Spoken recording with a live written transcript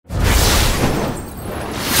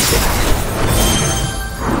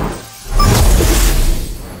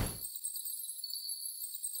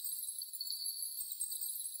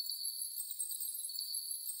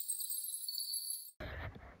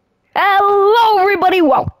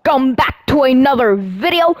welcome back to another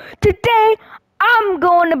video. Today, I'm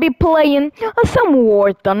going to be playing some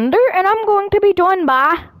War Thunder, and I'm going to be joined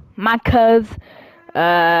by my cousin,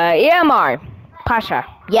 EMR Pasha.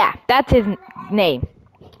 Yeah, that's his name.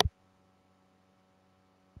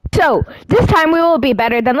 So, this time we will be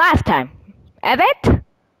better than last time. Evet?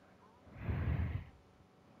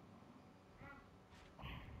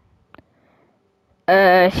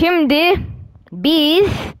 Şimdi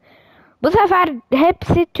biz bu sefer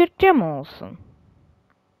hepsi Türkçe mi olsun?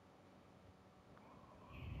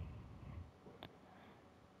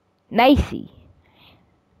 Neyse.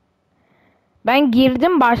 Ben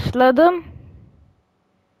girdim, başladım.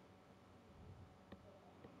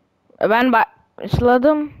 Ben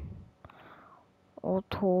başladım.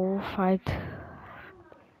 Auto fight.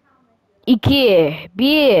 2,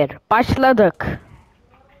 1, başladık.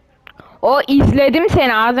 O izledim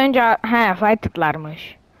seni az önce. He,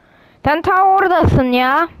 fight'larmış. Sen ta oradasın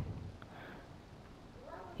ya.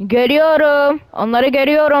 Görüyorum. Onları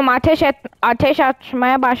görüyorum. Ateş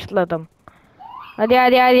açmaya başladım. Hadi.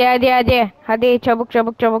 Hadi çabuk.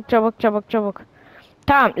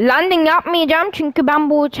 Tamam, landing yapmayacağım çünkü ben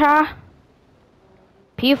bu uçağa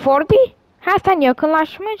P-40. Ha, sen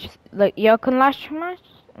yakınlaşmışsın.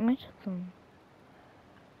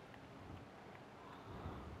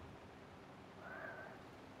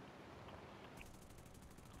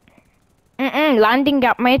 Landing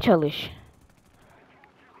yapmaya çalış.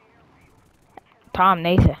 Tamam,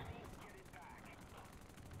 neyse.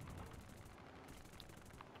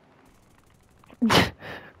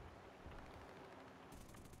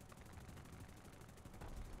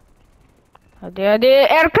 Hadi.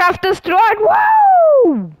 Aircraft destroyed.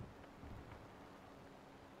 Woo!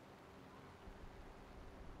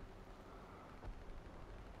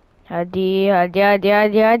 Hadi.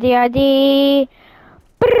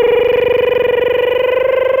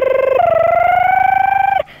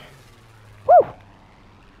 Woo!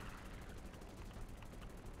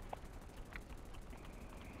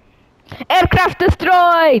 Aircraft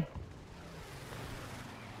destroyed.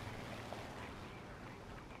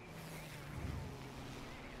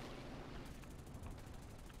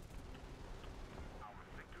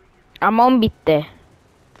 Amon bitti.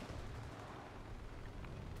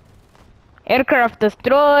 Aircraft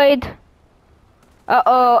destroyed.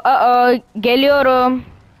 Geliyorum.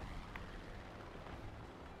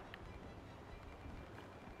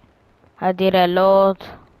 Hadi reload.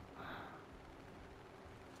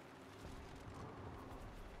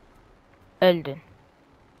 Öldün.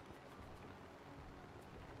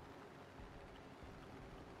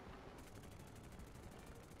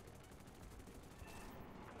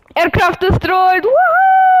 Aircraft destroyed.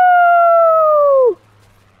 Woohoo!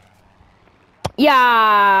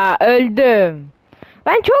 Ya öldüm.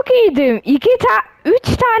 Ben çok iyiydim. 3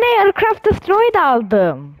 tane aircraft destroyed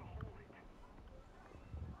aldım.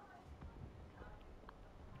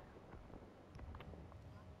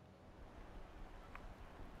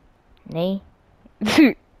 Ne?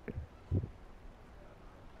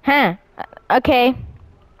 He. Okay.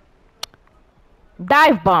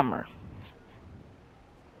 Dive bomber.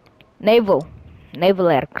 Naval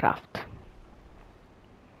aircraft.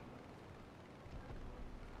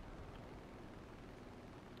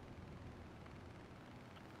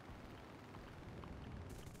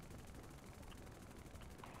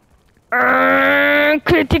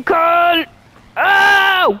 Critical.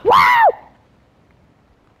 Oh! Wow!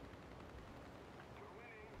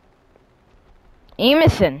 İyi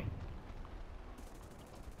misin?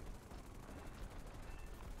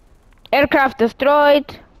 Aircraft destroyed.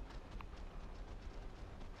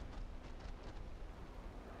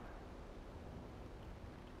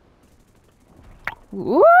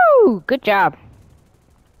 Woo! Good job.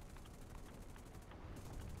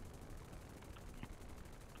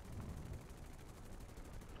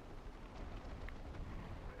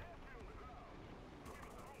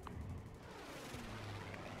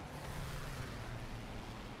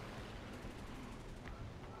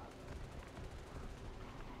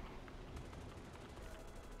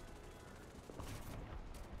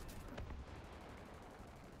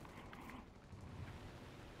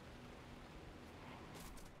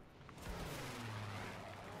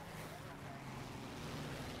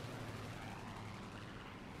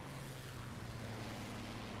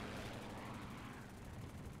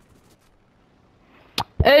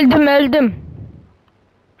 Öldüm.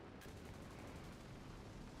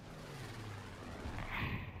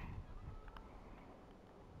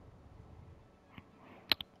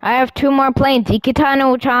 I have 2 more planes. 2 tane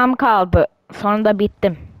uçağım kaldı. Sonunda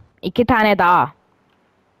bittim. 2 tane daha.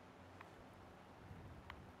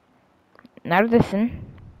 Neredesin?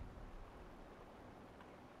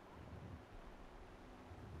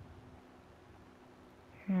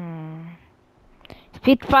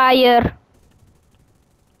 Spitfire.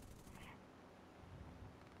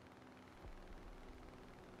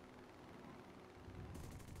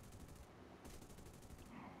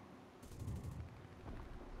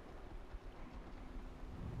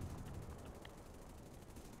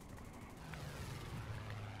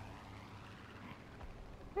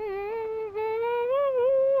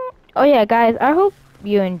 Oh yeah, guys, I hope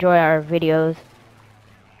you enjoy our videos.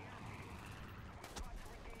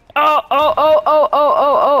 Oh,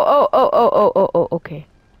 okay.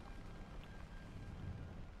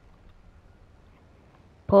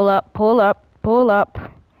 Pull up, pull up, pull up.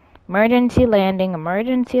 Emergency landing,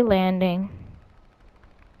 emergency landing.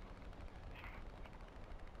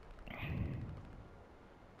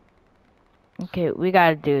 Okay, we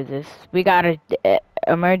gotta do this. We gotta,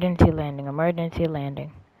 emergency landing, emergency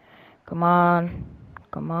landing. Come on,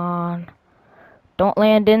 come on. Don't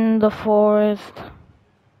land in the forest.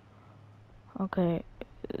 Okay.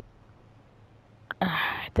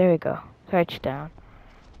 There we go. Touchdown.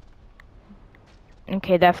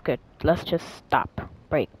 Okay, that's good. Let's just stop.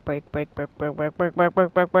 Break, break, break, break, break, break, break, break,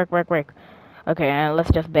 break, break, break, break, break. Okay, and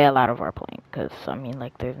let's just bail out of our plane, because, I mean,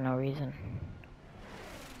 like, there's no reason.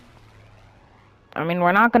 I mean,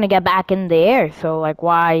 we're not gonna get back in the air, so, like,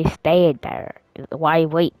 why stay there? Why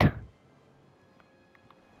wait?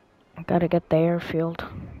 I gotta get the airfield.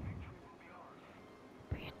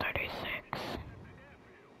 B-36.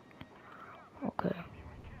 Okay.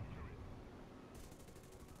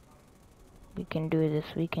 We can do this,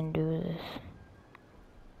 we can do this.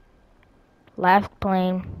 Last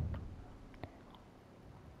plane.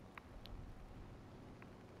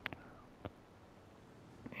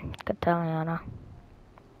 Cataliana.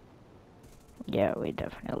 Yeah, we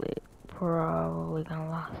definitely probably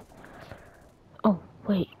gonna lose. Oh,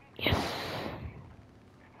 wait. Yes.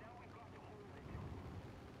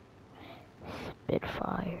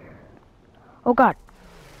 Spitfire. Oh god.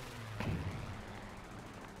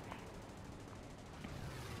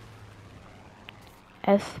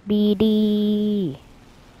 SBD.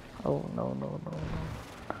 Oh no, no, no,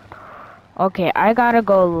 no. Okay, I gotta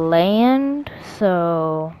go land,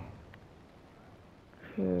 so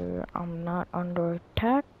here I'm not under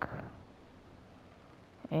attack.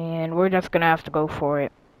 And we're just gonna have to go for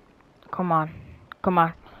it. Come on. Come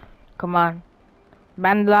on. Come on.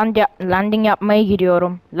 Ben landing yapmaya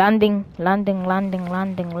gidiyorum. Landing, landing, landing,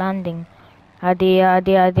 landing, landing. Hadi,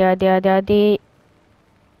 hadi, hadi, hadi, hadi, hadi.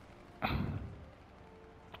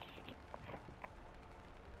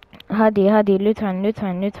 Hadi, hadi, lütfen,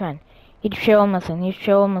 lütfen, lütfen. Hiçbir şey olmasın, hiçbir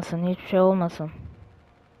şey olmasın, hiçbir şey olmasın.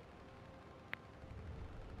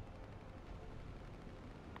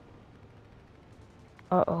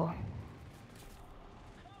 Uh-oh.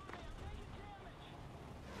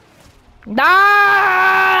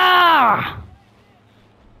 Ah!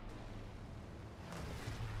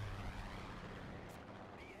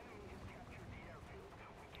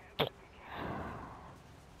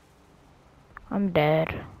 I'm dead.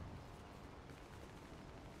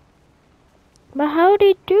 But how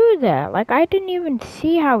did he do that? Like, I didn't even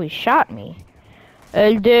see how he shot me.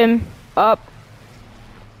 Öldüm. Up.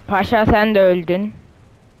 Paşa, sen de öldün.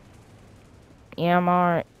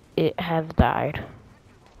 EMR, it has died.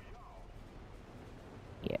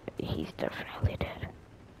 Yeah, he's definitely dead.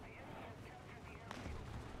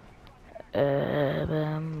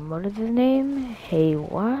 What is his name? Hey,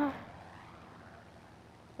 what?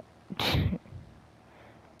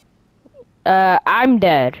 I'm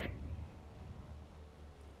dead.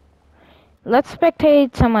 Let's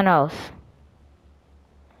spectate someone else.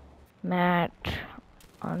 Matt,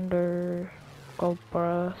 under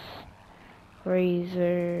Gopros,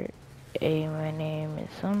 Razor, my name is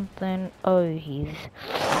something. Oh, he's.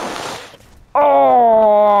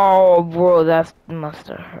 Oh, bro, that must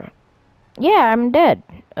have hurt. Yeah, I'm dead.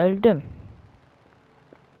 Öldüm.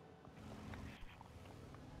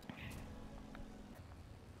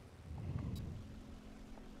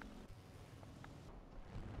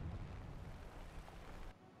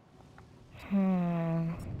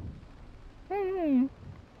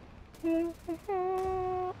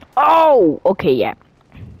 Oh, okay, yeah.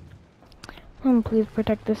 Please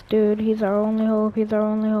protect this dude. He's our only hope. He's our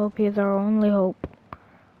only hope. He's our only hope.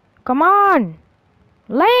 Come on!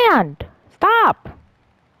 Land! Stop!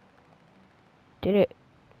 Did it?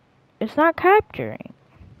 It's not capturing.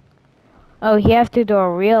 Oh, he has to do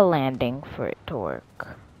a real landing for it to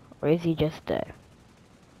work. Or is he just dead?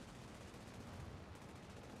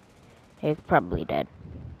 He's probably dead.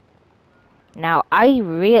 Now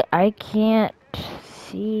I can't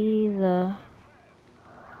see the.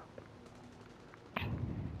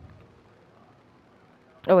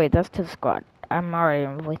 Oh wait, that's to the squad. I'm already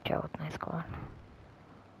in voice chat with my squad.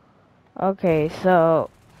 Okay, so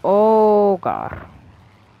oh god.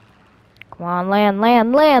 Come on, land,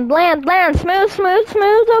 land, land, land, land. Smooth, smooth,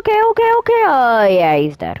 smooth. Okay, okay, okay. Oh yeah,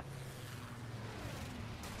 he's dead.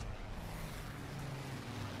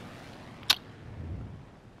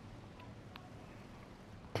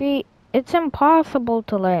 See, it's impossible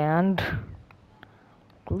to land.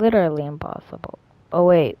 Literally impossible. Oh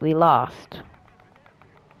wait, we lost.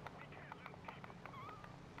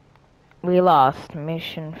 We lost.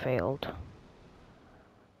 Mission failed.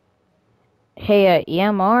 Hey,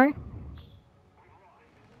 EMR?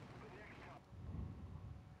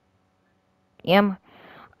 EM.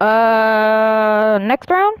 Next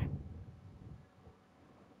round?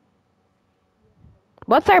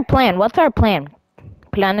 What's our plan? What's our plan?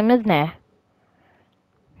 Planımız ne?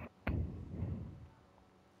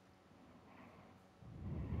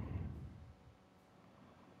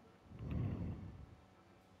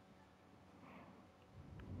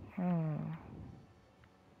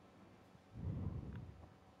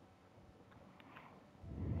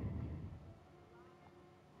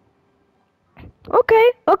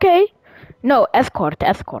 Okay, okay. No, escort,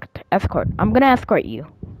 escort, escort. I'm gonna escort you.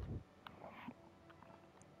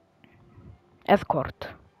 Escort.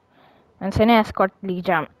 Ben seni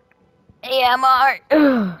escortlayacağım. AMR.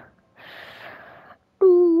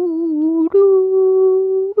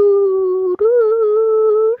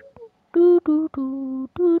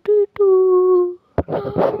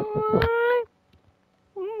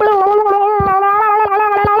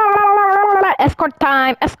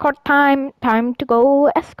 Escort time, time to go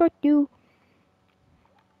escort you.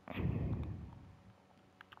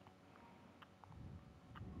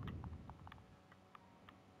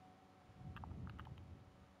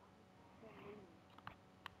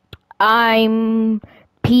 I'm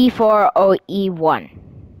P4OE1.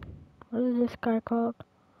 What is this guy called?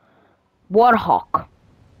 Warhawk.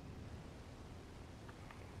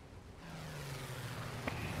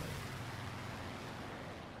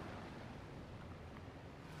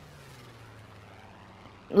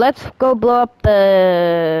 Let's go blow up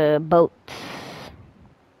the boats.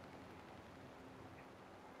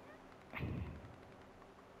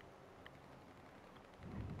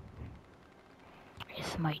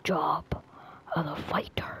 It's my job as a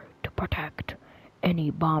fighter to protect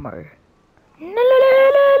any bomber.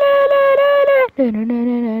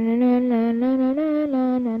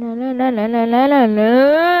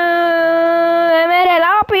 Emre, ne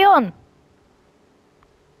yapıyorsun?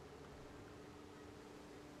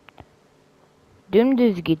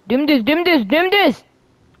 Dümdüz git, dümdüz, dümdüz, dümdüz.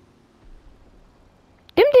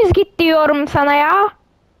 Dümdüz git diyorum sana ya.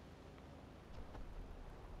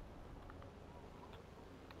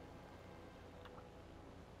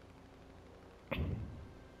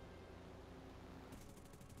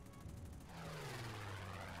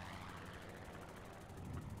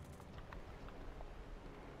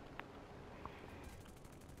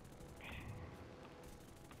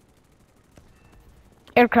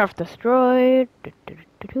 Aircraft destroyed.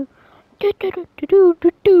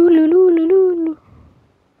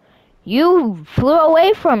 You flew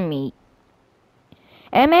away from me.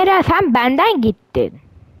 Emre, sen benden gittin.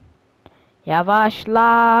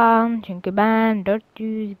 Yavaşlan çünkü ben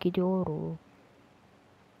 400 gidiyorum.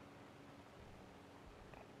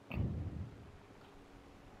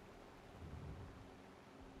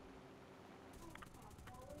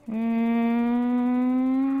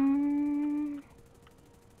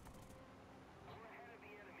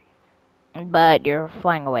 But you're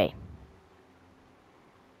flying away.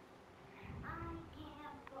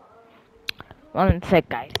 One sec,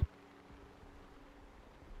 guys.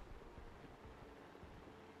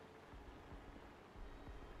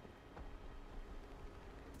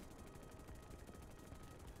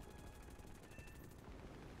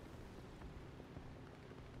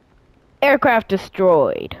 Aircraft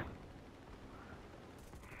destroyed.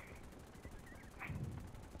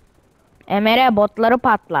 Emre, botları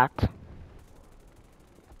patlat.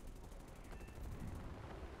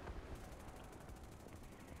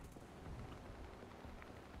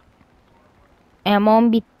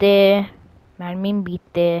 Ammon bitti. Mermim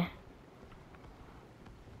bitti.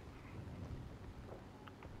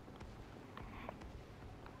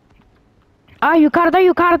 Aa, yukarıda,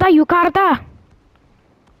 yukarıda, yukarıda.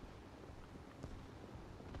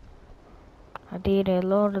 Hadi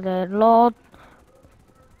reload, reload.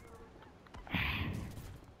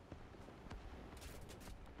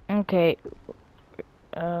 Okay.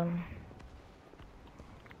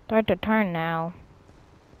 Start the turn now.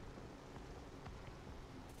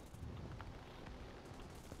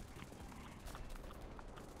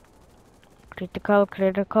 Critical,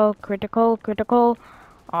 critical, critical, critical.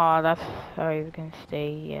 Oh, that's how he's gonna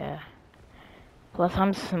stay, yeah. Plus,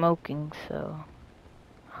 I'm smoking, so.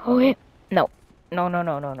 Oh, wait. No. No, no,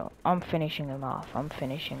 no, no, no. I'm finishing him off. I'm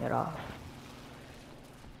finishing it off.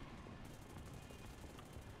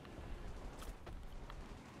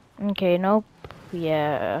 Okay, nope.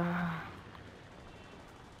 Yeah.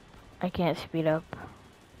 I can't speed up.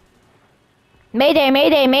 Mayday,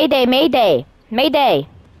 mayday, mayday, mayday! Mayday!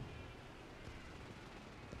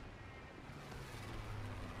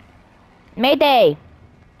 Mayday!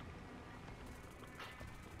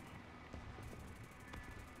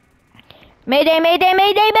 Mayday, mayday,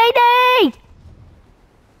 mayday, mayday!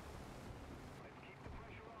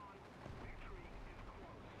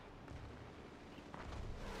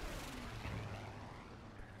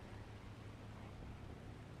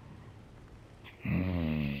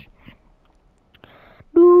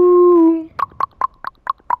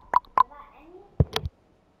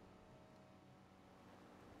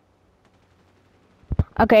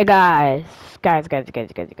 Okay, guys.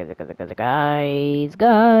 Guys.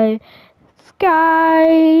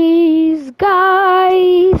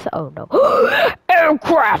 Oh no.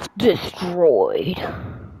 Aircraft destroyed.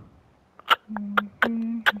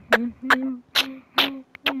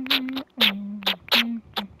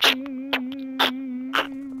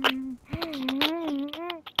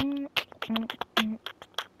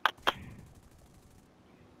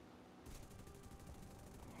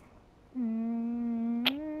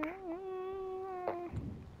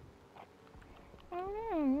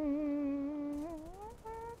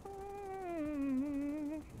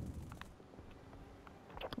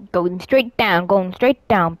 Going straight down,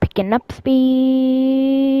 picking up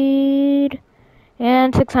speed.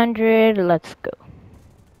 And 600, let's go.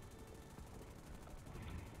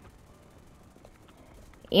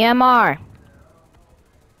 EMR.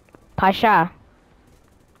 Pasha.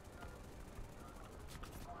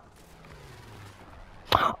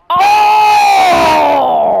 Oh!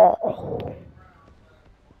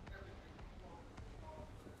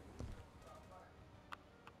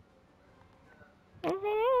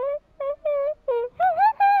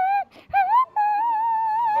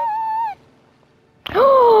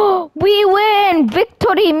 We win!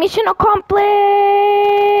 Victory! Mission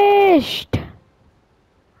accomplished!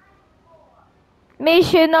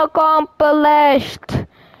 Mission accomplished!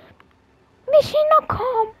 Mission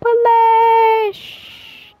accomplished!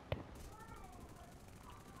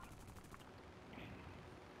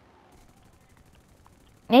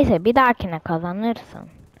 Neyse bir dahakine kazanırsın.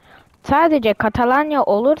 Sadece Katalanya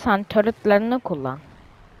olursan turretlerini kullan.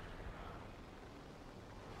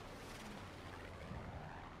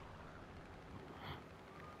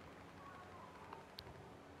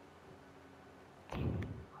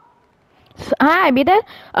 Ha bir de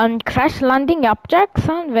crash landing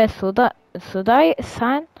yapacaksan ve suda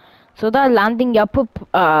landing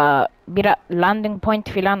yapıp bir landing point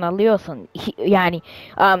filan alıyorsun. Yani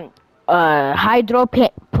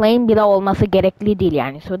hydroplane bile olması gerekli değil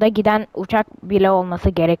yani. Suda giden uçak bile olması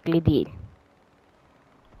gerekli değil.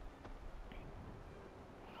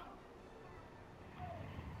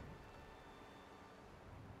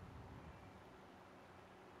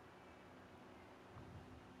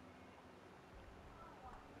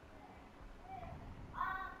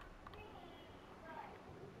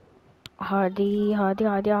 Hadi.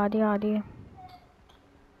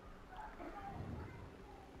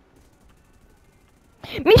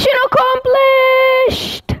 Mission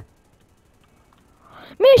accomplished!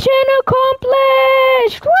 Mission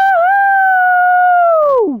accomplished!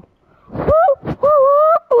 Woohoo!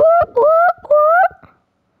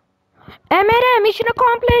 Emre, mission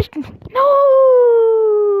accomplished! No!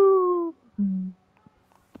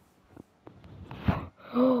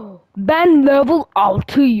 Ben level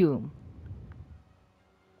 6'yım.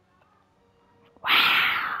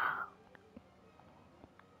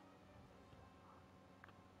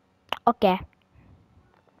 Okay.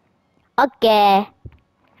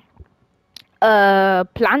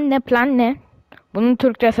 Plan ne? Bunu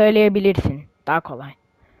Türkçe söyleyebilirsin. Daha kolay.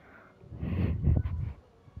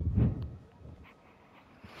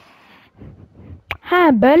 Ha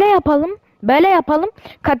böyle yapalım.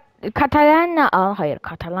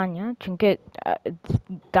 Katalanya çünkü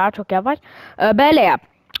daha çok yavaş. Böyle yap.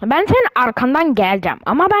 Ben senin arkandan geleceğim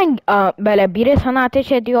ama ben böyle biri sana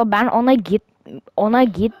ateş ediyor, ben ona git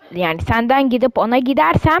yani senden gidip ona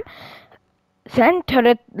gidersem sen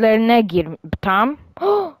turretlerine gir, tamam.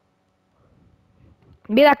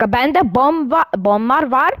 Bir dakika, bende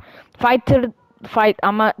bomblar var. Fight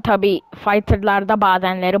ama tabii fighter'larda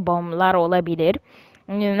bazenleri bomblar olabilir.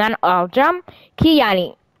 O yüzden alacağım ki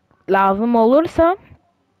yani lazım olursa.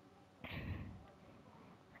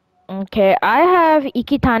 Okay, I have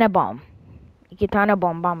 2 tane bomb. 2 tane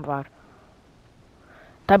bombam var.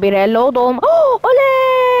 Tabii reload Oh,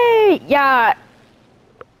 oley! Ya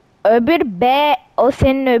öbür B, o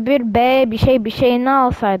senin öbür B bir şeyini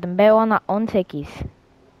alsaydım. B18.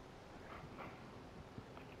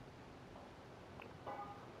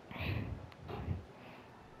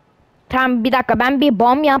 Tamam, bir dakika, ben bir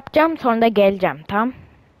bomb yapacağım sonra da geleceğim, tamam.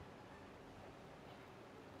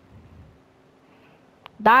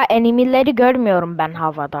 Daha enemy'leri görmüyorum ben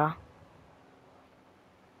havada.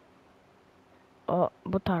 O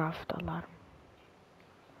bu taraftalar.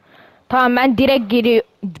 Tamam, ben direkt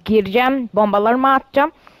gireceğim, bombalarımı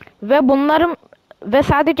atacağım ve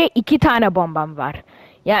sadece 2 tane bombam var.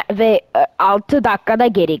 Ya ve 6 dakikada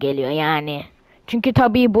geri geliyor yani. Çünkü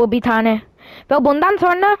tabii bu bir tane ve bundan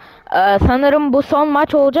sonra sanırım bu son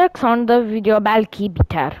maç olacak. Sonra da video belki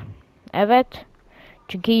biter. Evet.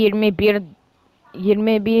 Çünkü 21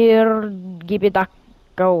 gibi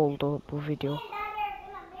dakika oldu bu video.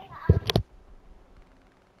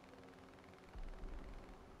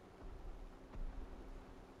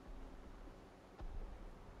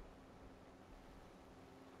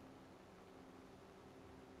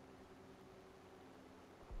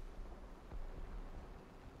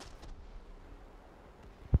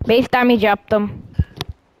 Base damage yaptım.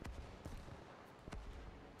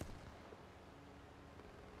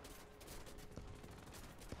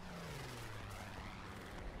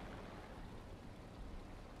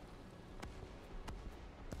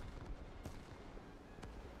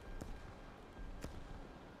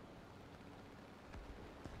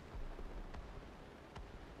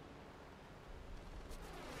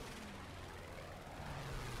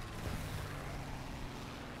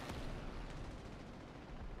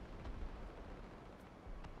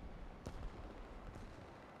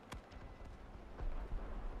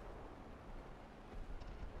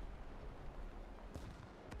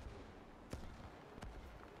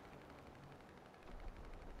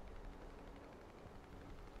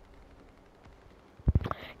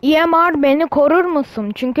 EMR, beni korur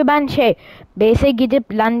musun? Çünkü ben base'e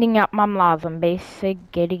gidip landing yapmam lazım. Base'e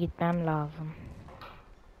geri gitmem lazım.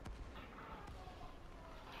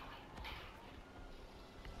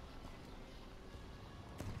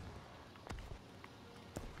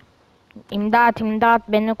 İmdat, imdat,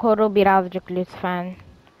 beni koru birazcık lütfen.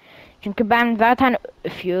 Çünkü ben zaten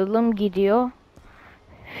fuel'ım gidiyor.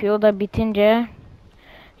 Fuel da bitince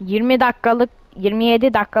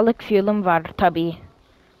 27 dakikalık fuel'ım var tabii.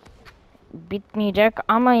 Bitmeyecek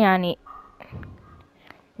ama yani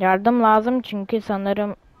yardım lazım çünkü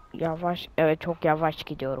sanırım yavaş, evet, çok yavaş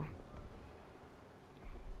gidiyorum.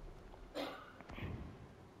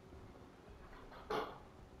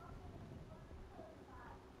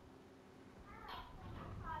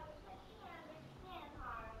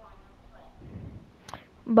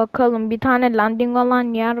 Bakalım, bir tane landing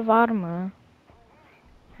olan yer var mı?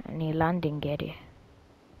 Hani landing geri.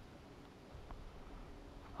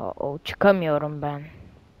 Çıkamıyorum ben.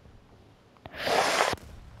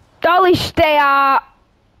 Dal işte ya.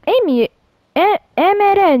 Emi,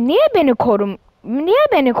 Emre, niye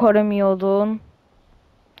beni korumuyordun?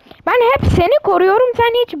 Ben hep seni koruyorum,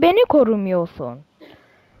 sen hiç beni korumuyorsun.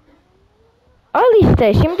 Al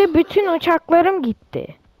işte, şimdi bütün uçaklarım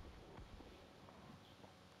gitti.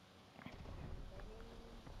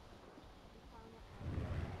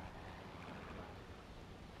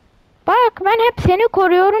 Bak, ben hep seni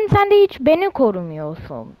koruyorum, sen de hiç beni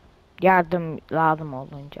korumuyorsun. Yardım lazım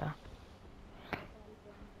olunca.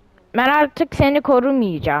 Ben artık seni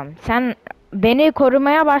korumayacağım. Sen beni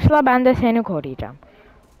korumaya başla, ben de seni koruyacağım.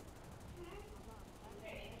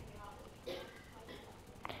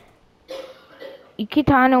 İki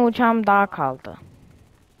tane uçağım daha kaldı.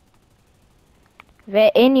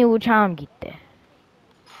 Ve en iyi uçağım gitti.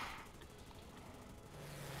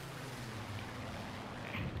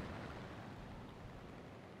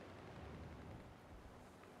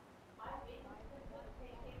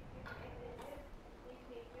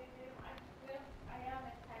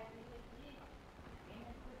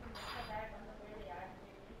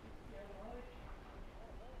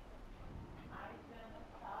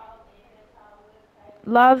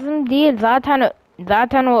 Lazım değil,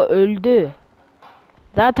 zaten o öldü.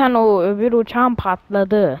 Zaten o öbür uçağım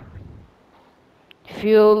patladı.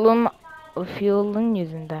 Fuel'um Fuel'un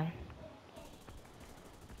yüzünden.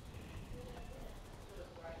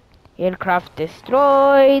 Aircraft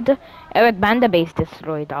destroyed. Evet, ben de base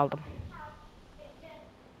destroyed aldım.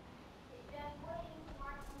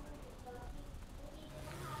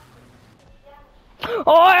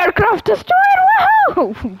 Oh, aircraft destroyed.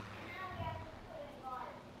 Wow!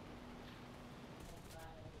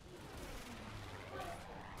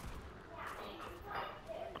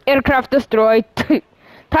 Aircraft destroyed.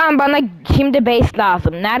 Tamam, bana şimdi base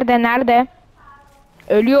lazım. Nerede?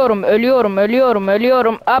 Ölüyorum.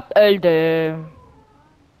 Hop, öldüm.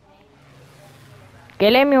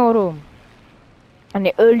 Gelemiyorum.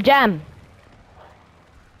 Hani öleceğim.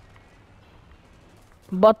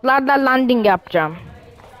 Botlarla landing yapacağım.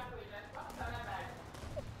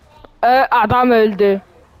 Adam öldü.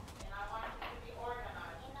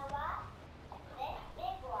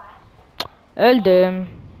 Öldüm.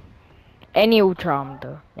 En iyi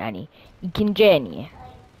uçağımdı. Yani ikinci en iyi.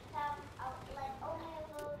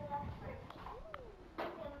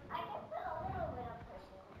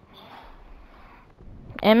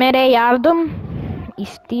 Emer'e yardım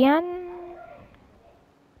isteyen...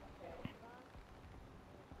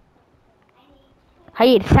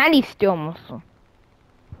 Hayır, sen istiyor musun?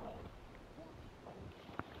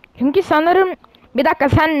 Çünkü sanırım... Bir dakika,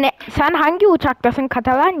 sen hangi uçaktasın?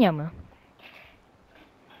 Katalanya mı?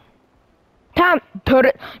 Tamam,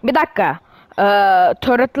 bir dakika.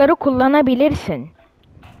 Turret'ları kullanabilirsin.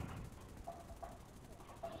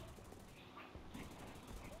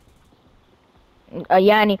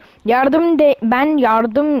 Yani ben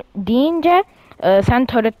yardım deyince sen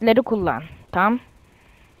turret'leri kullan. Tamam.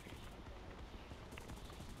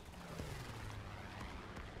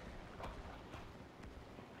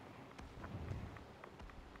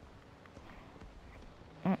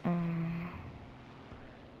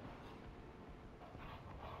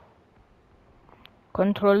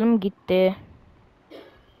 Kontrolüm gitti.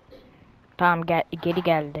 Tamam, geri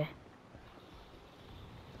geldi.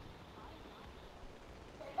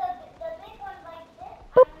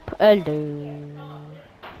 Hop, öldü.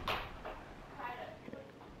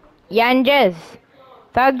 Yeneceğiz.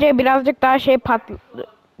 Sadece birazcık daha şey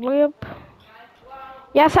patlayıp.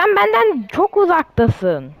 Ya sen benden çok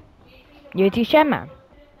uzaktasın. Yetişemem.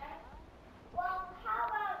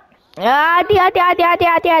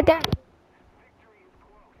 Hadi.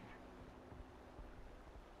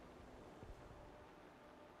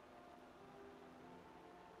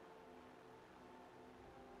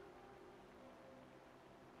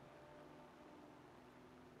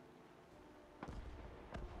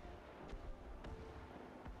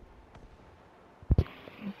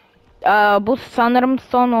 Bu sanırım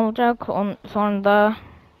son olacak. Sonra da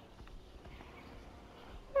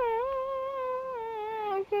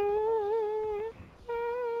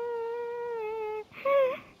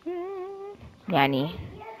yani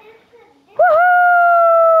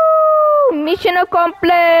mission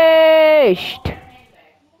accomplished.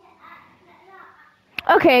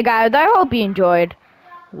 Okay, guys, I hope you enjoyed.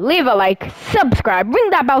 Leave a like, subscribe,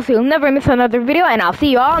 ring that bell so you'll never miss another video, and I'll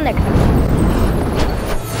see you all next time.